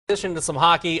Transition to some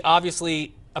hockey.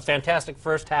 Obviously, a fantastic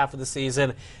first half of the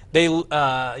season. They, 2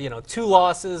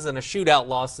 losses and a shootout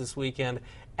loss this weekend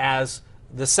as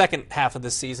the second half of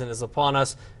the season is upon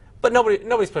us. But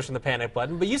nobody's pushing the panic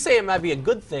button. But you say it might be a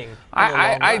good thing.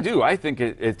 I do. I think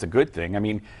it's a good thing. I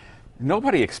mean,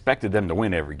 nobody expected them to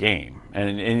win every game.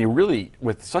 And you really,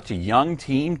 with such a young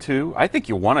team, too, I think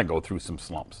you want to go through some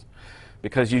slumps.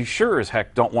 Because you sure as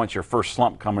heck don't want your first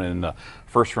slump coming in the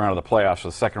first round of the playoffs or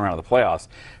the second round of the playoffs,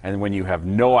 and when you have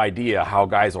no idea how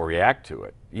guys will react to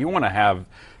it. You want to have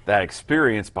that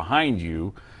experience behind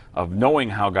you of knowing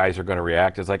how guys are going to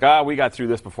react. It's like, we got through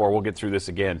this before, we'll get through this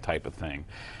again type of thing.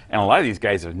 And a lot of these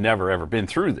guys have never, ever been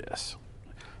through this.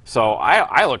 So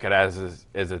I look at it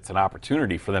as it's an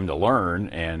opportunity for them to learn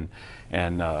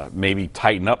and maybe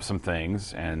tighten up some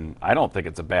things, and I don't think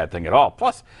it's a bad thing at all.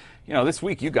 Plus, this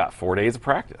week you got 4 days of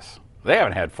practice. They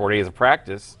haven't had 4 days of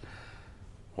practice.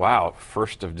 Wow,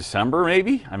 1st of December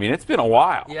maybe? I mean, it's been a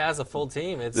while. Yeah, as a full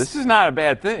team. This is not a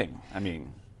bad thing. I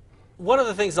mean, one of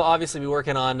the things they'll obviously be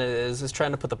working on is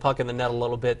trying to put the puck in the net a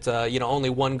little bit. Only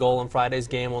 1 goal in Friday's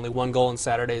game, only 1 goal in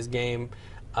Saturday's game,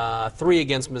 3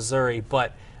 against Missouri.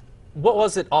 But what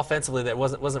was it offensively that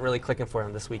wasn't really clicking for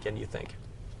them this weekend, you think?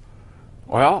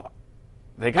 Well,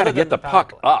 they got to get the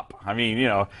puck up. I mean,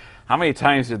 how many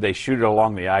times did they shoot it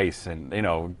along the ice and,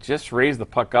 just raise the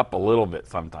puck up a little bit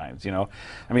sometimes, I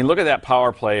mean, look at that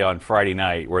power play on Friday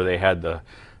night where they had the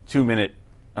 2-minute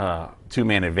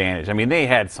two-man advantage. I mean, they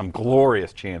had some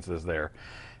glorious chances there.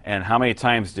 And how many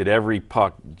times did every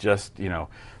puck just,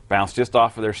 bounce just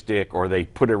off of their stick, or they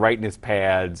put it right in his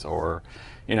pads, or,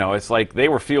 it's like they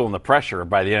were feeling the pressure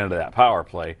by the end of that power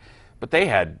play. But they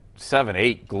had 7,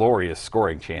 8 glorious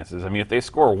scoring chances. I mean, if they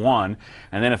score 1,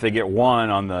 and then if they get 1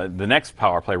 on the next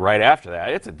power play right after that,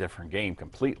 it's a different game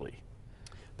completely.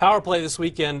 Power play this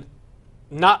weekend,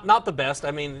 not the best.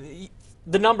 I mean,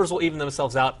 the numbers will even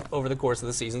themselves out over the course of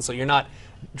the season, so you're not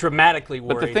dramatically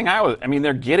worried. But the thing I mean,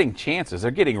 they're getting chances. They're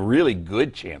getting really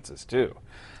good chances, too.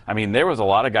 I mean, there was a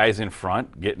lot of guys in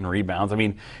front getting rebounds. I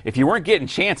mean, if you weren't getting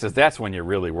chances, that's when you're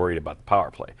really worried about the power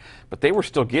play. But they were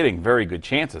still getting very good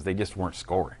chances. They just weren't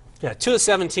scoring. Yeah, 2 of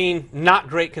 17, not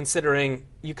great considering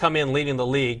you come in leading the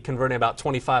league, converting about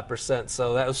 25%.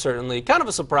 So that was certainly kind of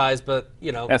a surprise, but,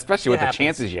 especially with the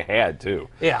chances you had, too.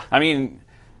 Yeah. I mean,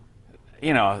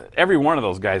 every one of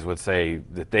those guys would say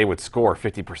that they would score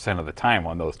 50% of the time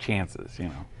on those chances,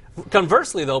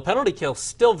 Conversely, though, penalty kill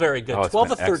still very good.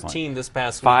 12 of 13 excellent. This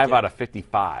past week. 5 out of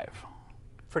 55.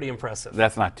 Pretty impressive.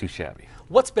 That's not too shabby.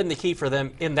 What's been the key for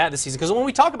them in that this season? Because when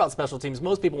we talk about special teams,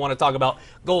 most people want to talk about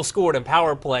goals scored and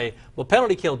power play. Well,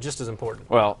 penalty kill just as important.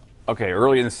 Well, okay,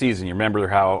 early in the season, you remember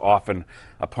how often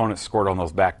opponents scored on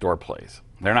those backdoor plays.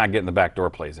 They're not getting the backdoor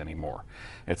plays anymore.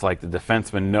 It's like the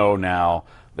defensemen know now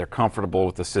they're comfortable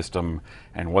with the system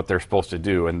and what they're supposed to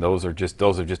do, and those have just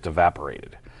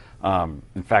evaporated.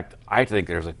 In fact, I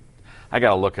think I got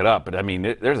to look it up, but I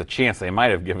mean, there's a chance they might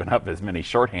have given up as many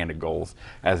shorthanded goals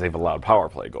as they've allowed power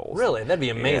play goals. Really? That'd be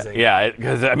amazing. Yeah,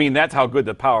 because I mean, that's how good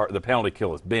the penalty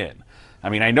kill has been. I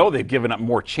mean, I know they've given up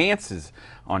more chances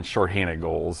on shorthanded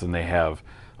goals than they have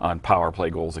on power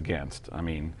play goals against. I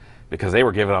mean, because they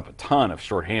were giving up a ton of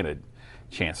shorthanded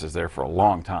chances there for a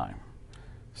long time.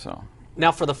 So.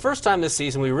 Now, for the first time this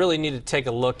season, we really need to take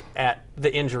a look at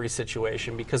the injury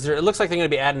situation because it looks like they're going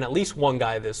to be adding at least 1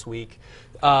 guy this week.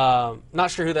 Not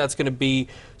sure who that's going to be.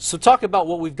 So talk about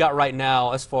what we've got right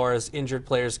now as far as injured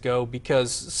players go,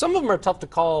 because some of them are tough to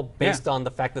call based on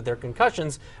the fact that they're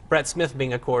concussions, Brett Smith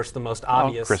being, of course, the most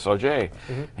obvious. Chris Auger.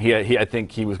 I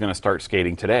think he was going to start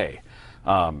skating today.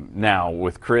 Now,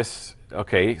 with Chris,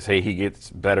 okay, say he gets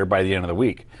better by the end of the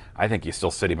week. I think you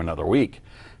still sit him another week,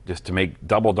 just to make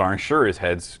double darn sure his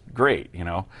head's great, And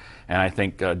I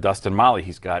think Dustin Molly,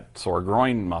 he's got sore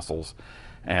groin muscles.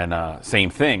 And same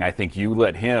thing, I think you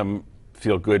let him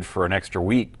feel good for an extra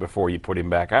week before you put him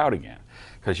back out again.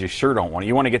 Because you sure don't want to.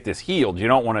 You want to get this healed. You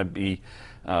don't want to be,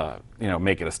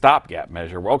 make it a stopgap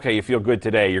measure. Well, okay, you feel good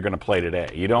today, you're going to play today.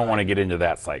 You don't want to get into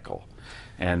that cycle.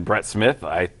 And Brett Smith,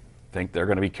 I think they're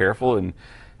going to be careful. And,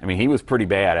 I mean, he was pretty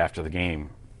bad after the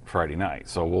game Friday night,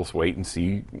 so we'll wait and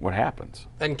see what happens.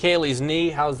 And Kaylee's knee,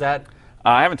 how's that?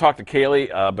 I haven't talked to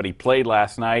Kaylee, but he played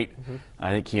last night.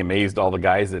 I think he amazed all the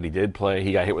guys that he did play.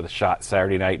 He got hit with a shot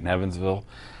Saturday night in Evansville.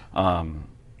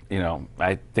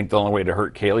 I think the only way to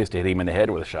hurt Kaylee is to hit him in the head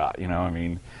with a shot. I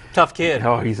mean, tough kid.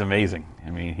 Oh, he's amazing. I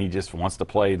mean, he just wants to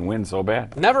play and win so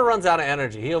bad. Never runs out of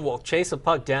energy. He'll chase a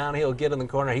puck down. He'll get in the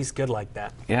corner. He's good like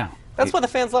that. Yeah. That's why the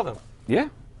fans love him. Yeah.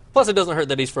 Plus, it doesn't hurt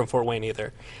that he's from Fort Wayne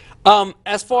either.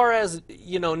 As far as,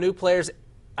 new players,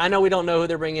 I know we don't know who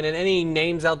they're bringing in. Any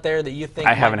names out there that you think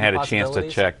I might haven't be had a chance to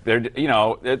possibilities?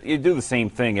 check. You do the same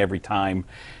thing every time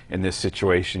in this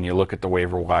situation. You look at the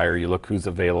waiver wire, you look who's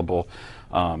available.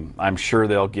 I'm sure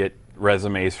they'll get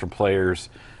resumes from players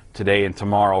today and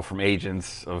tomorrow from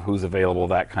agents of who's available,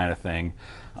 that kind of thing.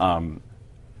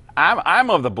 I'm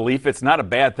of the belief it's not a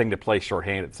bad thing to play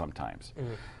shorthanded sometimes.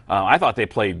 Mm-hmm. I thought they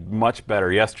played much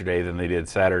better yesterday than they did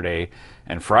Saturday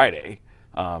and Friday.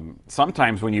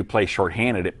 Sometimes when you play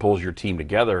shorthanded, it pulls your team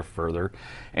together further,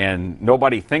 and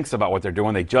nobody thinks about what they're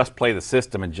doing. They just play the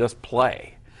system and just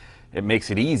play. It makes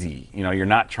it easy. You're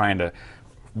not trying to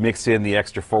mix in the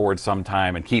extra forward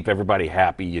sometime and keep everybody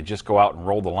happy. You just go out and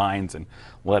roll the lines and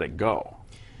let it go.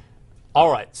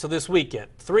 All right, so this weekend,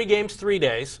 3 games, 3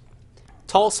 days.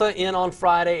 Tulsa in on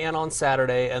Friday and on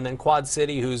Saturday, and then Quad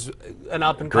City, who's an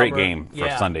up-and-comer. Great game for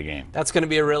a Sunday game. That's going to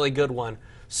be a really good one.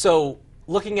 So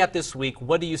looking at this week,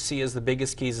 what do you see as the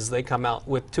biggest keys as they come out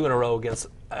with 2 in a row against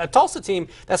a Tulsa team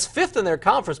that's 5th in their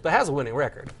conference but has a winning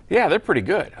record? Yeah, they're pretty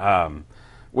good.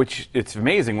 Which it's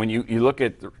amazing when you look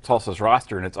at Tulsa's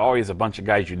roster, and it's always a bunch of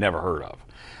guys you've never heard of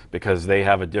because they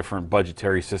have a different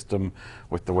budgetary system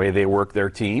with the way they work their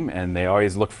team, and they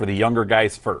always look for the younger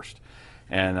guys first.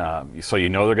 And so they're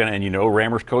going to, and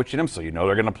Rammer's coaching them, so they're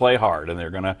going to play hard, and they're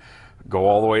going to go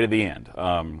all the way to the end.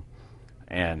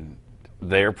 And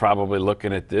they're probably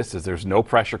looking at this as there's no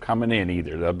pressure coming in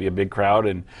either. There'll be a big crowd,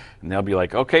 and they'll be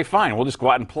like, okay, fine, we'll just go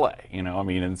out and play.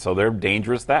 And so they're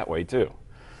dangerous that way too.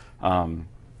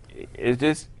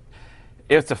 It's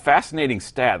a fascinating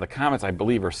stat. The Komets, I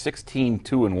believe, are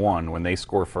 16-2-1 when they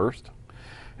score first,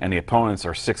 and the opponents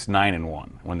are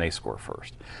 6-9-1 when they score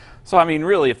first. So,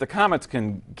 really, if the Komets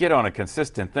can get on a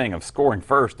consistent thing of scoring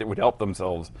first, it would help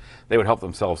themselves. They would help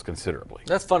themselves considerably.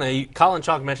 That's funny. Colin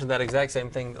Chalk mentioned that exact same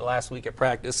thing last week at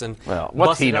practice. And well,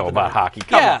 what's he know about hockey?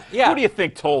 Come on. Yeah. Who do you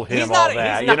think told him all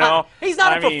that? He's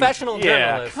not a professional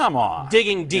journalist. Yeah, come on.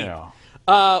 Digging deep.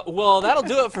 Well, that'll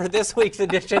do it for this week's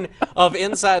edition of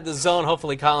Inside the Zone.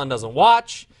 Hopefully, Colin doesn't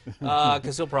watch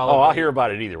because he'll probably. Oh, I'll hear about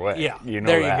it either way. Yeah,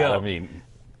 there you go.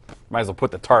 Might as well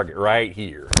put the target right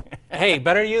here. Hey,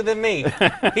 better you than me.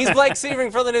 He's Blake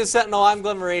Sievering for the News Sentinel. I'm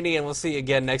Glenn Marini, and we'll see you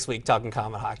again next week talking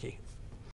Comet hockey.